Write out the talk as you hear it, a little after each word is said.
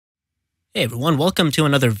Hey everyone, welcome to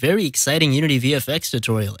another very exciting Unity VFX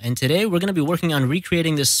tutorial, and today we're going to be working on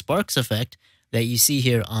recreating this sparks effect that you see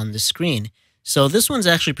here on the screen. So this one's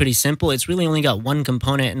actually pretty simple. It's really only got one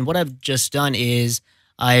component, and what I've just done is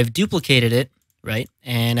I've duplicated it, right?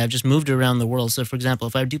 And I've just moved it around the world. So for example,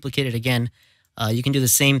 if I duplicate it again, you can do the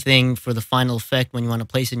same thing for the final effect when you want to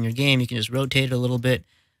place it in your game. You can just rotate it a little bit,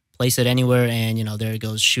 place it anywhere, and there it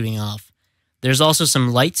goes shooting off. There's also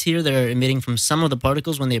some lights here that are emitting from some of the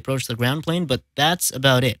particles when they approach the ground plane, but that's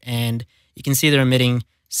about it. And you can see they're emitting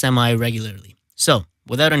semi-regularly. So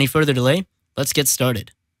without any further delay, let's get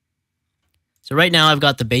started. So right now I've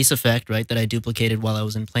got the base effect, right, that I duplicated while I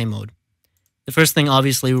was in play mode. The first thing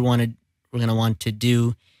obviously we're going to want to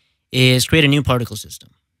do is create a new particle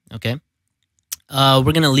system, okay? We're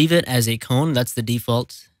going to leave it as a cone. That's the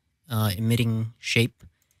default emitting shape.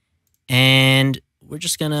 And we're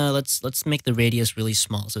just gonna, let's make the radius really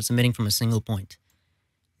small, so it's emitting from a single point.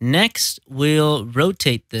 Next, we'll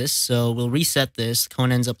rotate this, so we'll reset this. Cone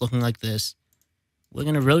ends up looking like this. We're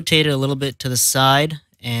gonna rotate it a little bit to the side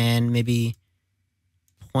and maybe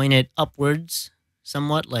point it upwards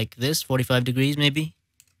somewhat, like this, 45 degrees maybe.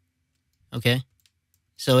 Okay,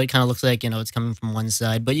 so it kind of looks like, it's coming from one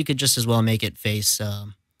side, but you could just as well make it face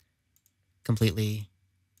completely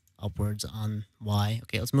upwards on Y.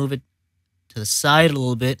 Okay, let's move it to the side a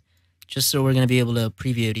little bit, just so we're going to be able to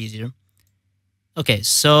preview it easier. Okay,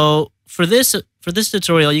 so for this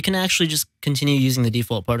tutorial, you can actually just continue using the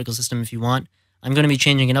default particle system if you want. I'm going to be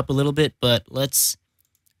changing it up a little bit, but let's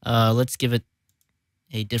give it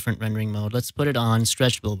a different rendering mode. Let's put it on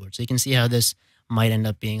stretch billboard, so you can see how this might end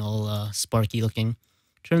up being all sparky looking.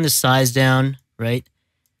 Turn the size down, right?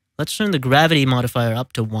 Let's turn the gravity modifier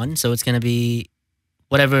up to 1, so it's going to be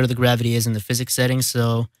whatever the gravity is in the physics settings.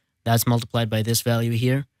 So that's multiplied by this value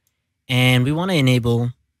here. And we want to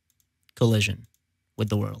enable collision with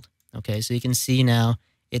the world. Okay, so you can see now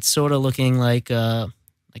it's sort of looking like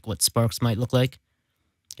what sparks might look like.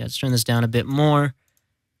 Okay, let's turn this down a bit more.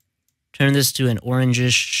 Turn this to an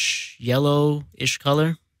orangish, yellowish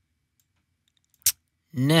color.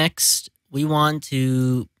 Next, we want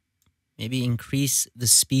to maybe increase the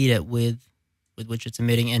speed with which it's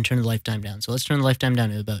emitting and turn the lifetime down. So let's turn the lifetime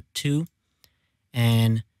down to about 2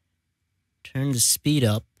 and turn the speed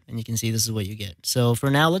up, and you can see this is what you get. So for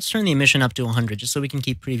now, let's turn the emission up to 100, just so we can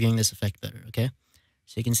keep previewing this effect better, okay?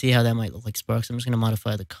 So you can see how that might look like sparks. I'm just going to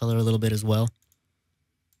modify the color a little bit as well.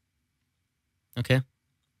 Okay?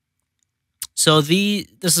 So this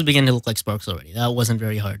is beginning to look like sparks already. That wasn't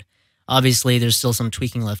very hard. Obviously, there's still some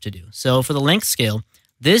tweaking left to do. So for the length scale,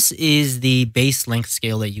 this is the base length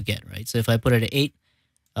scale that you get, right? So if I put it at 8,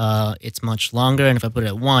 it's much longer, and if I put it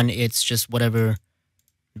at 1, it's just whatever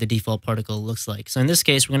the default particle looks like. So in this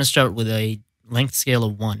case, we're going to start with a length scale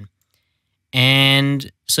of 1. And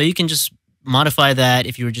so you can just modify that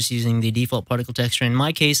if you were just using the default particle texture. In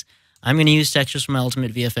my case, I'm going to use textures from my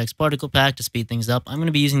Ultimate VFX particle pack to speed things up. I'm going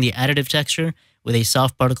to be using the additive texture with a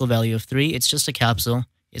soft particle value of 3. It's just a capsule.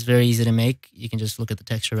 It's very easy to make. You can just look at the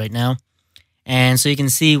texture right now. And so you can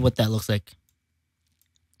see what that looks like.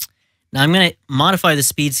 Now I'm going to modify the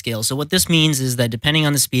speed scale. So what this means is that depending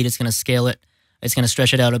on the speed, it's going to scale it. It's going to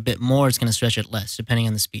stretch it out a bit more. It's going to stretch it less, depending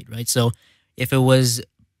on the speed, right? So if it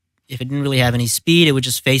didn't really have any speed, it would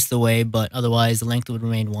just face the way, but otherwise the length would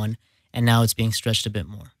remain 1, and now it's being stretched a bit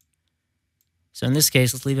more. So in this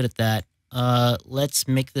case, let's leave it at that. Let's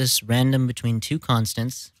make this random between 2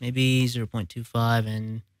 constants, maybe 0.25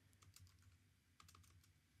 and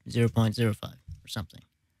 0.05 or something.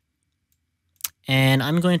 And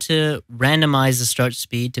I'm going to randomize the start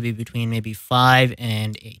speed to be between maybe 5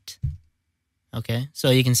 and 8. Okay,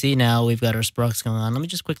 so you can see now we've got our sparks going on. Let me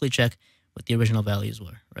just quickly check what the original values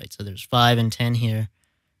were, right? So there's 5 and 10 here,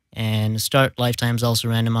 and start lifetime is also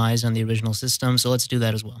randomized on the original system, so let's do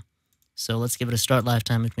that as well. So let's give it a start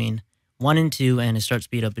lifetime between 1 and 2, and a start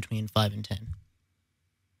speed up between 5 and 10.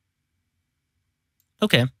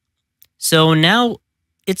 Okay, so now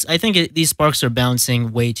I think these sparks are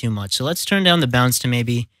bouncing way too much. So let's turn down the bounce to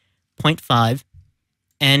maybe 0.5.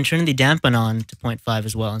 and turn the dampen on to 0.5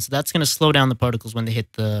 as well. And so that's going to slow down the particles when they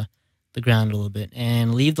hit the ground a little bit,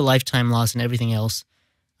 and leave the lifetime loss and everything else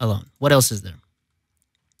alone. What else is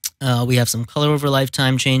there? We have some color over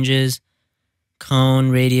lifetime changes,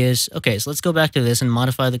 cone, radius. Okay, so let's go back to this and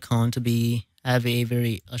modify the cone to have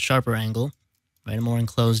a sharper angle, right? A more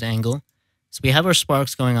enclosed angle. So we have our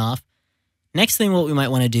sparks going off. Next thing what we might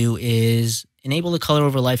want to do is enable the color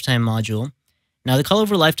over lifetime module. Now the color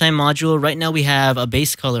over lifetime module, right now we have a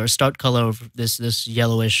base color, a start color of this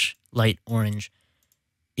yellowish light orange.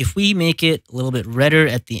 If we make it a little bit redder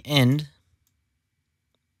at the end,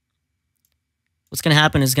 what's going to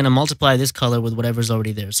happen is going to multiply this color with whatever's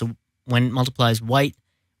already there. So when it multiplies white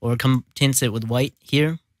or tints it with white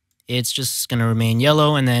here, it's just going to remain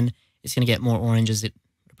yellow, and then it's going to get more orange as it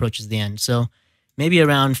approaches the end. So maybe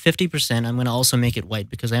around 50%, I'm going to also make it white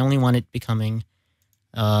because I only want it becoming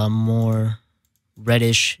more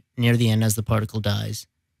reddish near the end as the particle dies.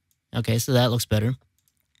 Okay, so that looks better.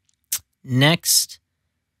 Next,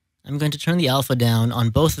 I'm going to turn the alpha down on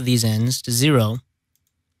both of these ends to 0.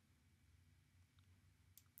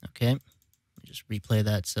 Okay, let me just replay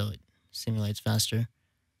that so it simulates faster.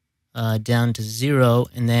 Down to 0,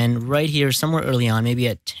 and then right here, somewhere early on, maybe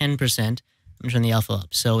at 10%, I'm going to turn the alpha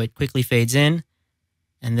up. So it quickly fades in,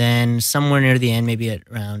 and then somewhere near the end, maybe at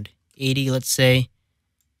around 80, let's say,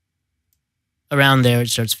 around there, it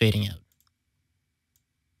starts fading out.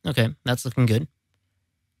 Okay, that's looking good.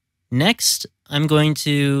 Next, I'm going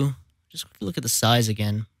to just quickly look at the size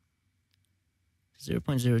again.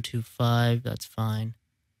 0.025, that's fine.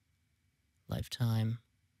 Lifetime.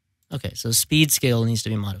 Okay, so speed scale needs to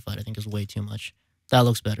be modified. I think is way too much. That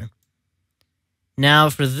looks better. Now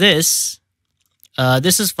for this,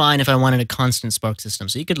 this is fine if I wanted a constant spark system.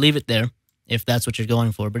 So you could leave it there if that's what you're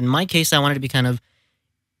going for. But in my case, I wanted to be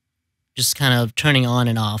just kind of turning on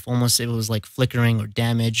and off. Almost it was like flickering or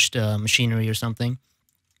damaged machinery or something.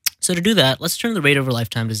 So to do that, let's turn the rate over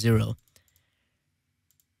lifetime to 0.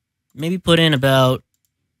 Maybe put in about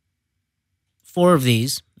 4 of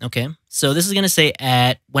these. Okay, so this is going to say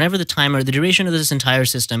at whenever the duration of this entire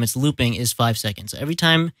system, its looping is 5 seconds. So every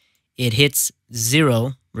time it hits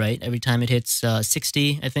 0, right? Every time it hits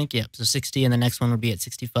 60, I think. Yeah, so 60, and the next one would be at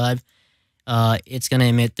 65. It's going to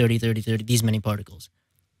emit 30, 30, 30, these many particles.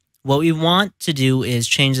 What we want to do is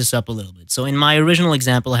change this up a little bit. So in my original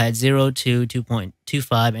example, I had 0, 2,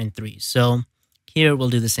 2.25, and 3. So here we'll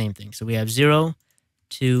do the same thing. So we have 0,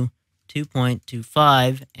 2,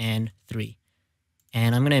 2.25, and 3.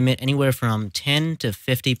 And I'm going to emit anywhere from 10 to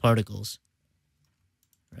 50 particles.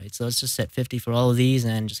 Right, so let's just set 50 for all of these,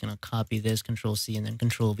 and I'm just going to copy this, Control-C, and then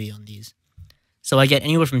Control-V on these. So I get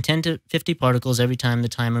anywhere from 10 to 50 particles every time the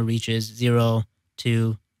timer reaches 0,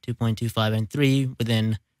 2, 2.25, and 3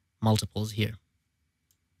 within multiples here.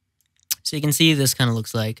 So you can see this kind of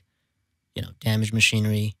looks like, damaged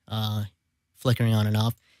machinery, flickering on and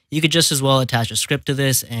off. You could just as well attach a script to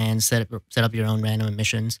this and set up your own random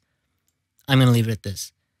emissions. I'm going to leave it at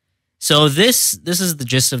this. So this is the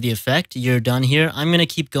gist of the effect. You're done here. I'm going to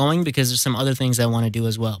keep going because there's some other things I want to do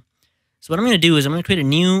as well. So what I'm going to do is I'm going to create a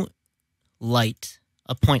new light,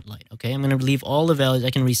 a point light. Okay, I'm going to leave all the values. I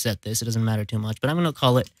can reset this. It doesn't matter too much, but I'm going to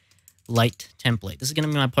call it light template. This is going to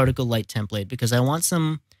be my particle light template because I want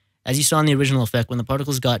some, as you saw in the original effect, when the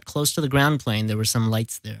particles got close to the ground plane, there were some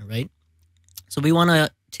lights there, right? So we want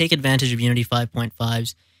to take advantage of Unity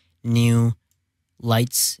 5.5's new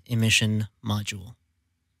lights emission module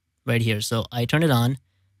right here. So I turn it on,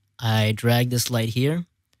 I drag this light here.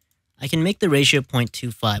 I can make the ratio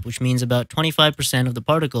 0.25, which means about 25% of the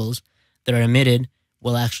particles that are emitted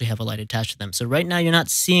will actually have a light attached to them. So right now you're not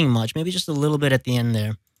seeing much, maybe just a little bit at the end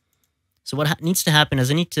there. So what needs to happen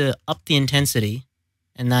is I need to up the intensity,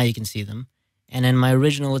 and now you can see them. And in my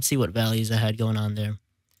original, let's see what values I had going on there.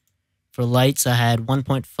 For lights, I had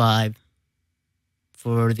 1.5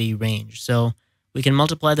 for the range. So we can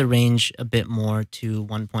multiply the range a bit more to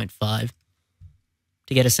 1.5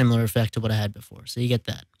 to get a similar effect to what I had before. So you get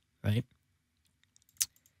that, right?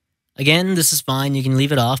 Again, this is fine. You can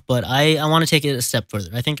leave it off, but I want to take it a step further.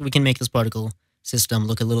 I think we can make this particle system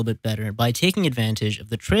look a little bit better by taking advantage of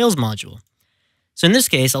the trails module. So in this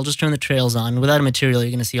case, I'll just turn the trails on. Without a material,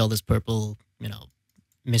 you're going to see all this purple,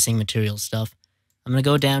 missing material stuff. I'm going to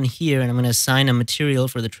go down here, and I'm going to assign a material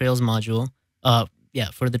for the trails module.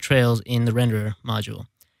 For the trails in the renderer module.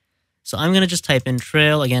 So I'm going to just type in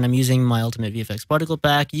trail. Again, I'm using my Ultimate VFX particle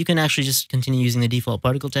pack. You can actually just continue using the default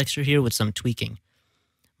particle texture here with some tweaking.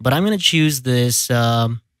 But I'm going to choose this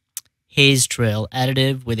haze trail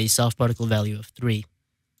additive with a soft particle value of 3.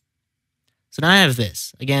 So now I have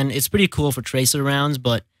this. Again, it's pretty cool for tracer rounds,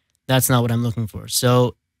 but that's not what I'm looking for.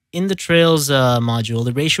 So in the trails module,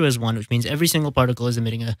 the ratio is 1, which means every single particle is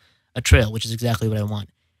emitting a trail, which is exactly what I want.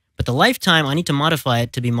 But the lifetime, I need to modify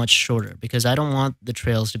it to be much shorter because I don't want the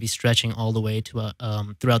trails to be stretching all the way to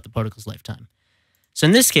throughout the particle's lifetime. So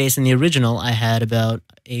in this case, in the original, I had about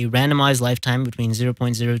a randomized lifetime between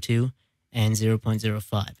 0.02 and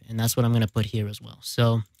 0.05. And that's what I'm going to put here as well.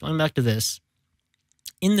 So going back to this,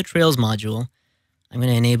 in the trails module, I'm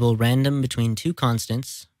going to enable random between 2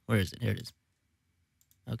 constants. Where is it? Here it is.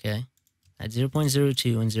 Okay. At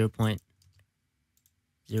 0.02 and 0.025,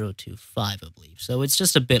 I believe. So it's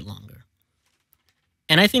just a bit longer.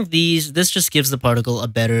 And I think this just gives the particle a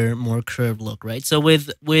better, more curved look, right? So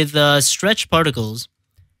with stretch particles,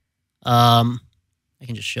 I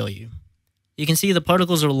can just show you. You can see the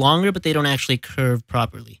particles are longer, but they don't actually curve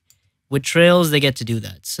properly. With trails, they get to do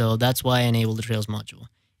that. So that's why I enabled the trails module.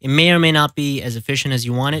 It may or may not be as efficient as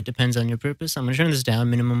you want it, depends on your purpose. I'm going to turn this down,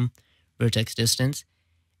 minimum vertex distance.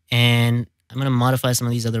 And I'm going to modify some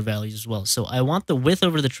of these other values as well. So I want the width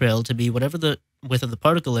over the trail to be whatever the width of the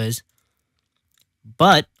particle is,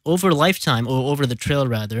 but over lifetime, or over the trail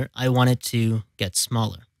rather, I want it to get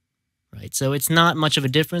smaller, right? So it's not much of a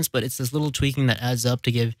difference, but it's this little tweaking that adds up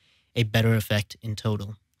to give a better effect in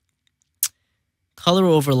total. Color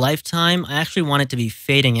over lifetime, I actually want it to be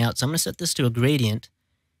fading out. So I'm going to set this to a gradient.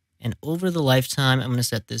 And over the lifetime, I'm going to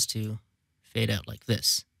set this to fade out like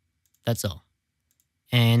this. That's all.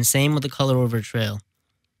 And same with the color over trail.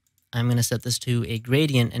 I'm going to set this to a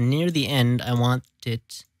gradient. And near the end, I want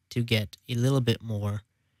it to get a little bit more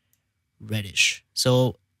reddish.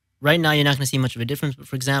 So right now, you're not going to see much of a difference. But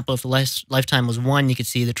for example, if the lifetime was 1, you could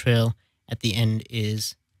see the trail at the end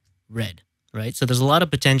is red, right? So there's a lot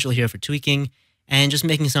of potential here for tweaking and just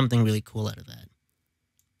making something really cool out of that.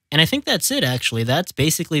 And I think that's it, actually. That's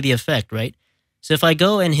basically the effect, right? So if I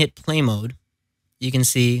go and hit play mode, you can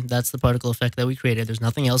see that's the particle effect that we created. There's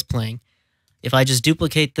nothing else playing. If I just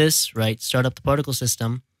duplicate this, right, start up the particle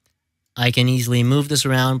system, I can easily move this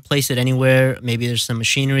around, place it anywhere. Maybe there's some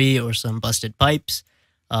machinery or some busted pipes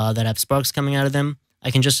that have sparks coming out of them.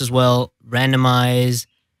 I can just as well randomize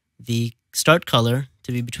the start color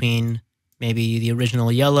to be between maybe the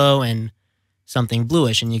original yellow and something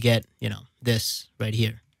bluish, and you get, you know, this right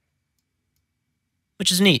here,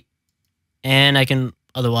 which is neat. And I can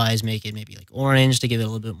otherwise make it maybe like orange to give it a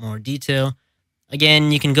little bit more detail.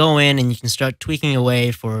 Again, you can go in and you can start tweaking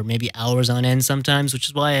away for maybe hours on end sometimes, which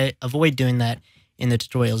is why I avoid doing that in the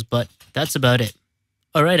tutorials, but that's about it.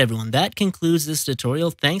 All right, everyone, that concludes this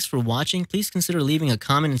tutorial. Thanks for watching. Please consider leaving a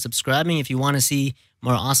comment and subscribing if you want to see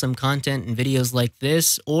more awesome content and videos like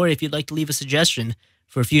this, or if you'd like to leave a suggestion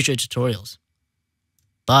for future tutorials.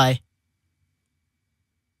 Bye.